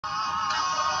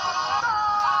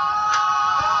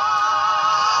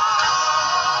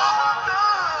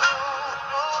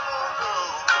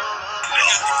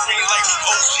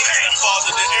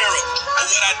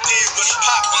what I did with a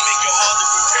pop will make it hard to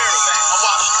compare it. I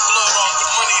washed the blood off the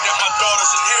money that my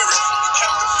daughters inherit. We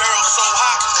kept the barrel so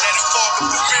hot that it fogged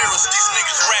up the mirrors. These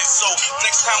niggas rap, so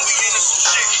next time we into some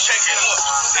shit, check it up.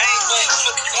 I ain't gonna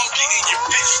flip you, I'm getting your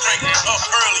bitch straight up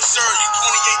early. Serve you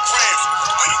 28 grams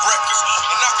with breakfast.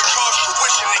 And I can charge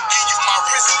tuition and give you my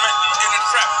wrist rent in the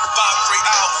trap for 5 straight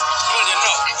hours. Blending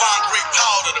up, find great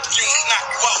powder. The fumes knock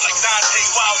you out like Dante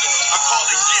Wilder. I call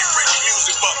it get rich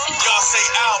music, but y'all say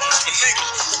albums for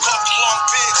niggas who caught the long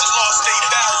bids and lost their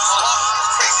values.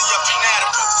 Crazy up in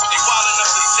Attica, they wildin'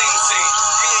 up the same scene.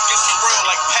 Me against the world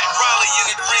like Pat Riley in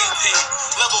the dream team.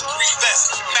 Level 3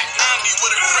 vest, Mac 90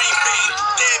 with a green bean.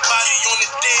 Dead body on the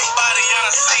dead body, I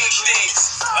done seen things.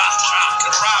 I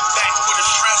can ride back with a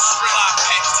stress, fly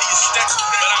packs to your steps,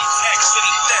 but I'm taxed to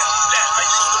the death. I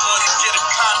used to want to get a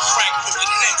contract with the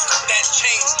Knicks. That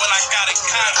changed when I got in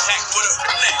contact with a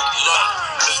connect. Look,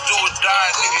 let's do or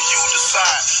die, nigga, you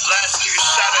decide. Last nigga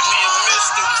shot at me and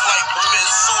missed, it was like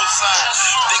committing suicide.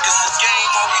 Think it's a game,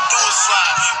 all we do is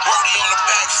slide. Brody on the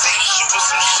back seat, shooting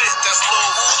some shit, that's Lil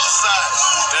Uzi size.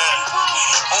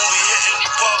 Only hitting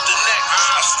above the neck.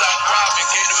 I stopped robbing,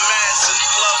 gave the mask and the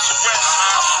gloves a rest.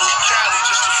 I flew Cali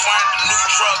just to find a new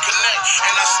drug connect.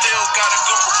 And I still got a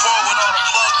good rapport with all the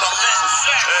plugs I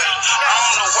met. I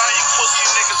don't know why you pussy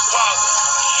niggas bother.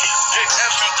 Big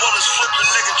effing bullets, flip a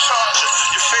nigga charger.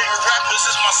 Your favorite rappers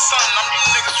is my son, I'm you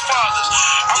niggas' fathers.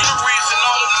 I'm the reason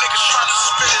all them niggas trying to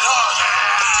spit it hard.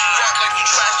 You act like you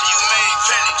tracked and you made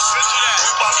pennies.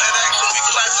 We bought that action, we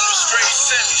clapping with straight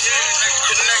semis.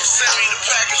 Connect sent me the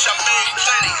package, I made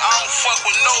plenty. I don't fuck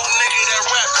with no nigga that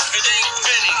rap if it ain't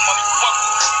Benny, motherfucker.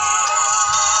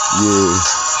 Yeah,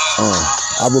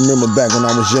 I remember back when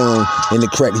I was young and the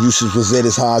crack usage was at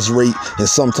its highest rate, and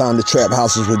sometimes the trap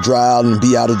houses would dry out and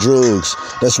be out of drugs.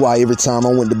 That's why every time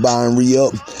I went to buy and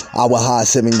re-up, I would hide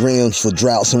 7 grams for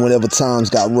droughts and whenever times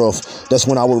got rough. That's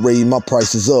when I would raise my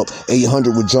prices up.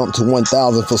 800 would jump to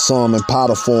 1,000 for some in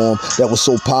powder form. That was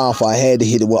so powerful I had to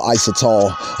hit it with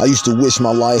isotol. I used to wish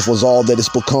my life was all that it's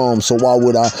become, so why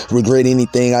would I regret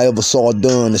anything I ever saw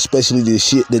done, especially the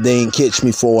shit that they ain't catch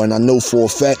me for, and I know for a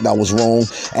fact I was wrong.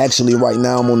 Actually, right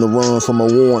now I'm on the run from a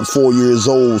warrant, 4 years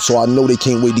old, so I know they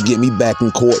can't wait to get me back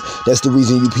in court. That's the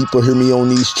reason you people hear me on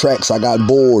these tracks. I got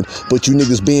bored, but you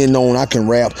niggas being known I can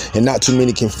rap, and not too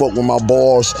many can fuck with my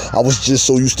bars. I was just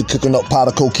so used to cooking up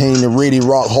powder cocaine and ready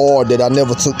rock hard that I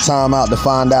never took time out to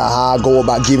find out how I go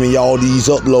about giving y'all these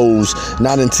uploads.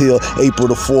 Not until April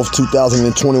the 4th,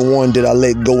 2021 did I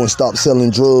let go and stop selling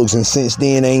drugs, and since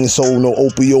then I ain't sold no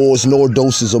opioids nor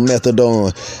doses of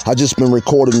methadone. I just been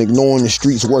recording, ignoring the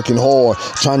streets, working hard,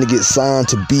 trying to get signed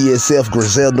to BSF,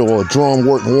 Griselda, or Drum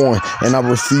Work Warrant, and I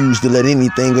refuse to let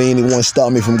anything or anyone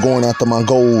stop me from going after my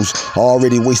goals. I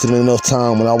already wasted enough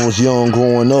time when I was young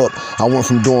growing up. I went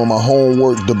from doing my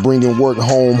homework to bringing work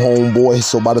home, homeboy.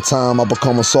 So by the time I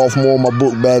become a sophomore, my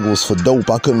book bag was for dope.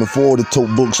 I couldn't afford to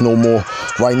tote books no more.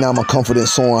 Right now my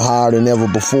confidence soaring higher than ever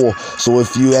before. So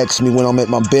if you ask me when I'm at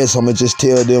my best, I'ma just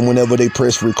tell them whenever they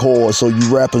press record. So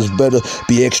you rappers better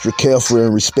be extra careful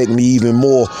and respect me even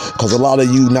more, cause a lot of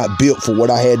you not built for what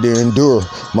I had to endure.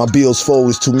 My bills fold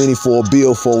is too many for a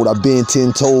billfold. I've been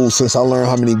 10 toes since I learned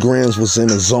how many grams was in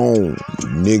the zone,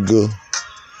 nigga.